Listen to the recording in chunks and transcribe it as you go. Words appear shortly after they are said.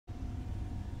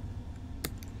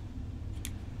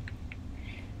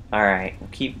Alright, we'll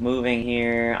keep moving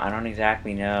here. I don't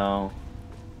exactly know.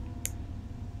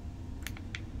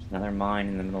 There's another mine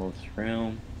in the middle of this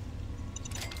room.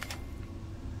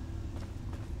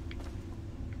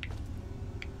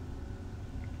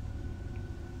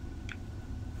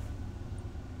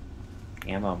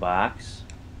 Ammo box.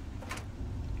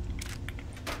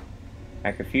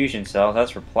 Microfusion cells,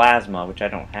 that's for plasma, which I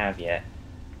don't have yet.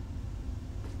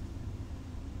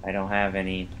 I don't have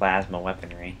any plasma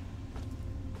weaponry.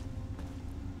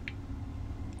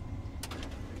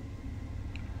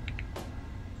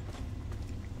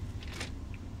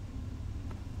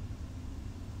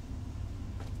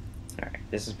 Alright,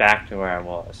 this is back to where I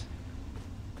was.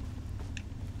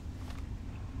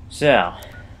 So,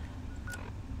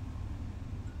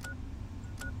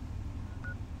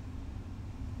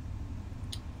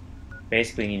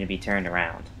 basically need to be turned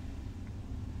around.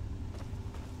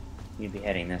 You'd be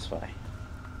heading this way.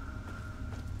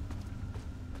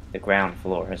 The ground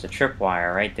floor. There's a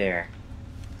tripwire right there.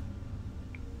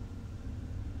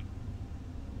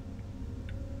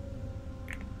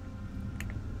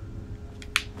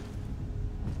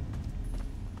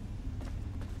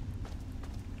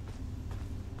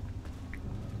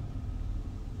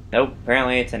 Nope,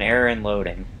 apparently it's an error in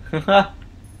loading.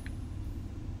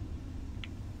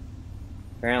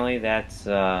 Apparently that's,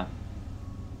 can't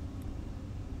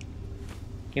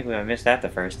believe I missed that the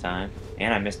first time.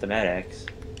 And I missed the medics.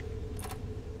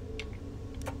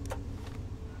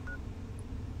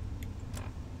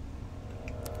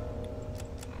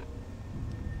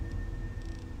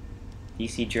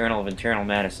 DC Journal of Internal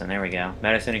Medicine, there we go.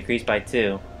 Medicine increased by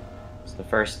 2. It's the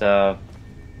first,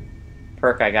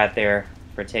 perk I got there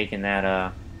for taking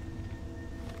that,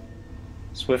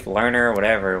 Swift Learner or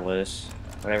whatever it was.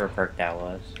 Whatever perk that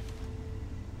was.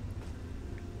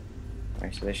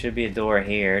 Alright, so there should be a door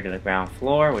here to the ground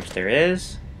floor, which there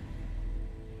is.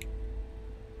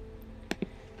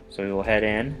 So we will head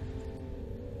in.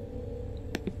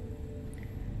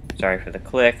 Sorry for the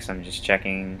clicks, I'm just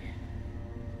checking.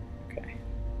 Okay.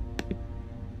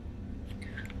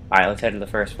 Alright, let's head to the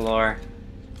first floor.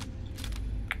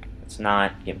 Let's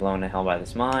not get blown to hell by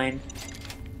this mine.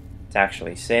 Let's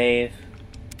actually save.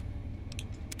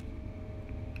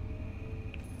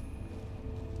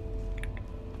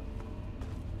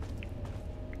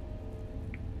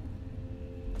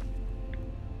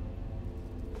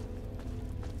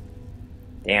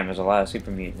 Damn, there's a lot of super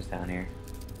mutants down here.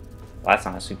 Well, that's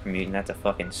not a super mutant, that's a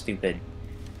fucking stupid.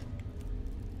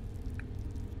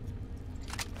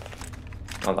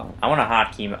 Hold on, I want to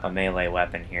hotkey a melee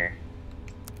weapon here.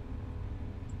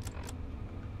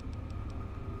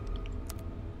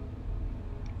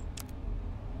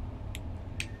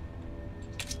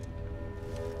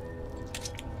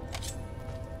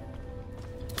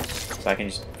 So I can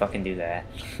just fucking do that.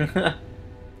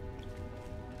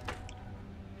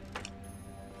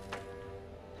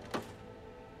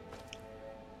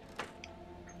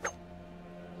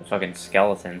 Fucking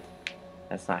skeleton.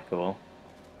 That's not cool.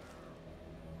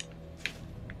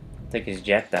 Take his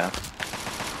jet though.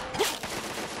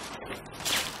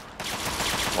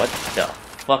 What the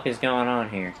fuck is going on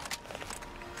here?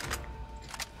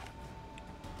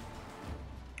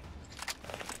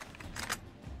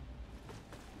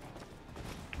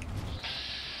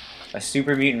 A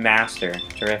super mutant master.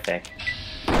 Terrific.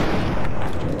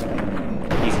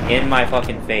 He's in my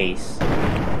fucking face.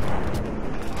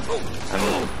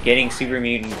 I'm getting super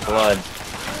mutant blood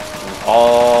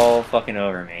all fucking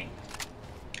over me.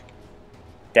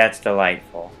 That's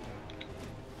delightful.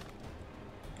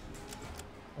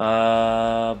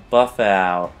 Buff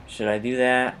out. Should I do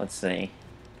that? Let's see.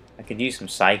 I could use some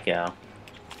psycho.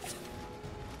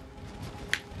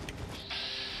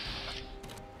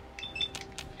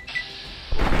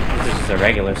 This is a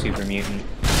regular super mutant.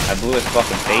 I blew his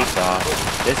fucking face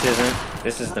off. This isn't.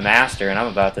 This is the master and I'm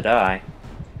about to die.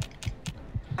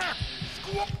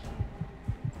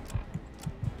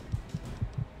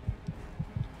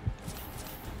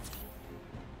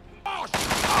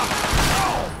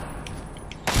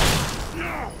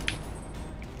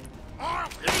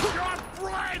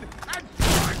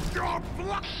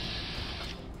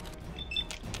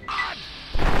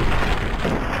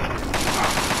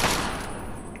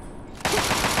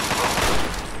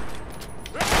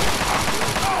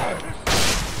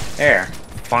 There,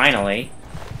 finally.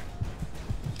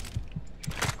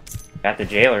 Got the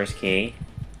jailer's key.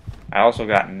 I also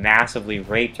got massively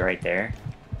raped right there.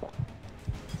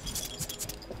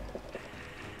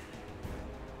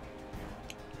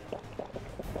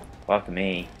 Fuck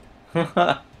me.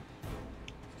 That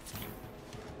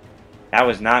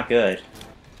was not good.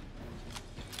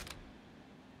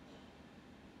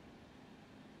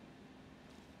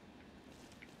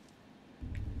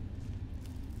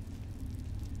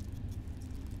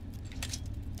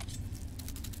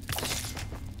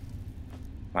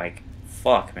 Like,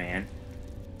 fuck, man.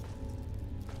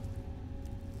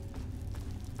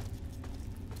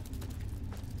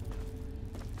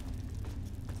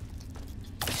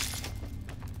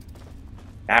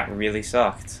 That really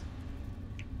sucked.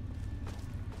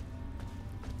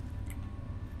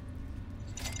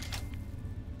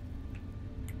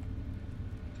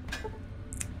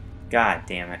 God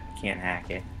damn it. Can't hack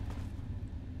it.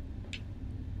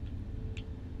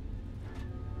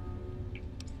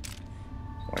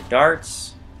 More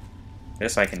darts.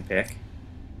 This I can pick.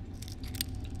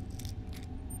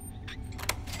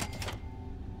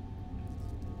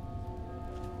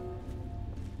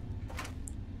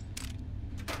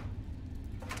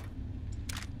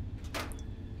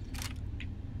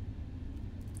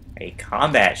 A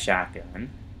combat shotgun.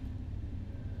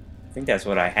 I think that's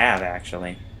what I have,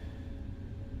 actually.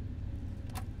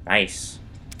 Nice.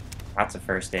 Lots of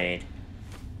first aid.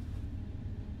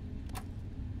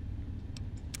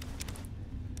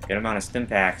 Good amount of stim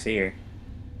packs here.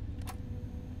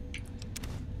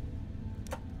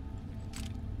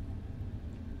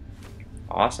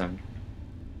 Awesome.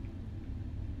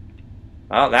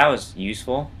 Well, that was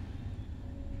useful.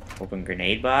 Open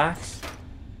grenade box.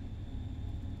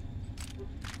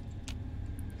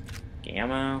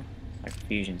 Ammo. Like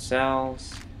fusion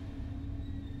cells.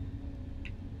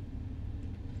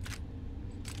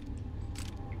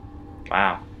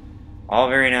 Wow. All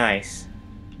very nice.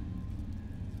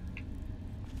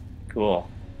 Cool.